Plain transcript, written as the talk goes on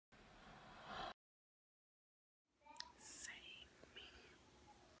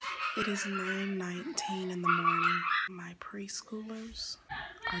It is 9:19 in the morning. My preschoolers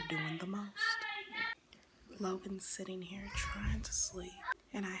are doing the most. Logan's sitting here trying to sleep,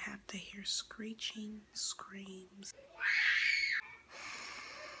 and I have to hear screeching, screams,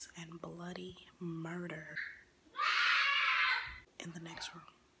 and bloody murder in the next room.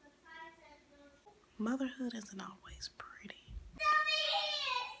 Motherhood isn't always pretty.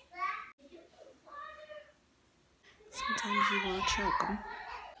 Sometimes you want to choke them.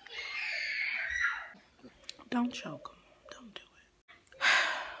 Don't choke them. Don't do it.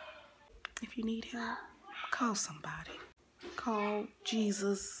 If you need help, call somebody. Call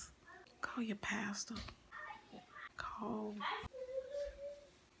Jesus. Call your pastor. Call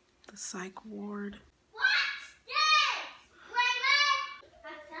the psych ward.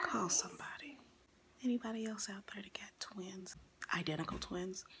 Call somebody. Anybody else out there that got twins, identical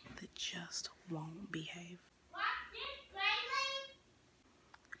twins, that just won't behave.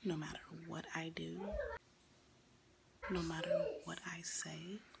 No matter what I do, no matter what I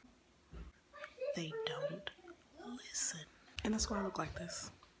say, they don't listen. And that's why I look like this,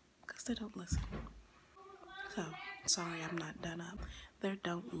 because they don't listen. So, sorry I'm not done up. Their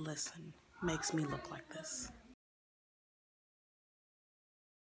don't listen makes me look like this.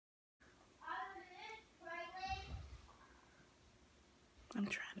 I'm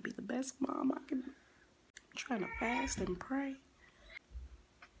trying to be the best mom I can be. I'm trying to fast and pray.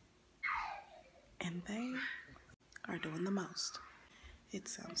 And they are doing the most. It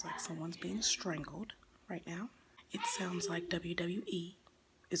sounds like someone's being strangled right now. It sounds like WWE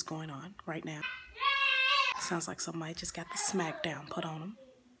is going on right now. It sounds like somebody just got the smackdown put on them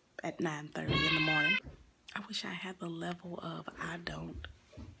at 9:30 in the morning. I wish I had the level of I don't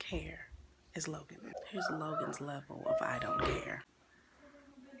care as Logan. Here's Logan's level of I don't care.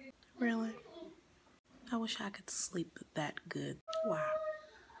 Really? I wish I could sleep that good. Why?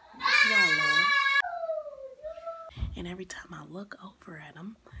 Why, Lord? And every time I look over at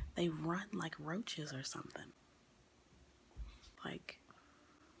them, they run like roaches or something. Like,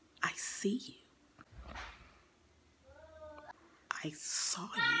 I see you. I saw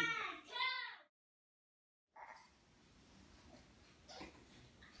you.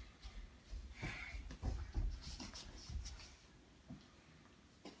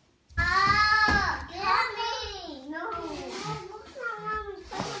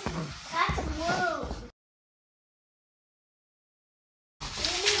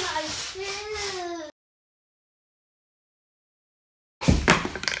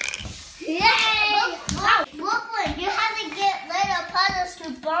 Brooklyn, you have to get little puddles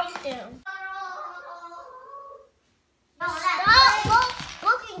to bump them. Stop!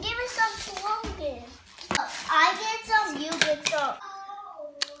 Brooklyn, give me some to Logan. I get some, you get some.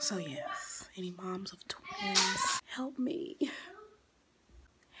 So yes, any moms of twins, help me.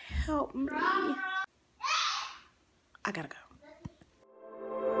 Help me. I gotta go.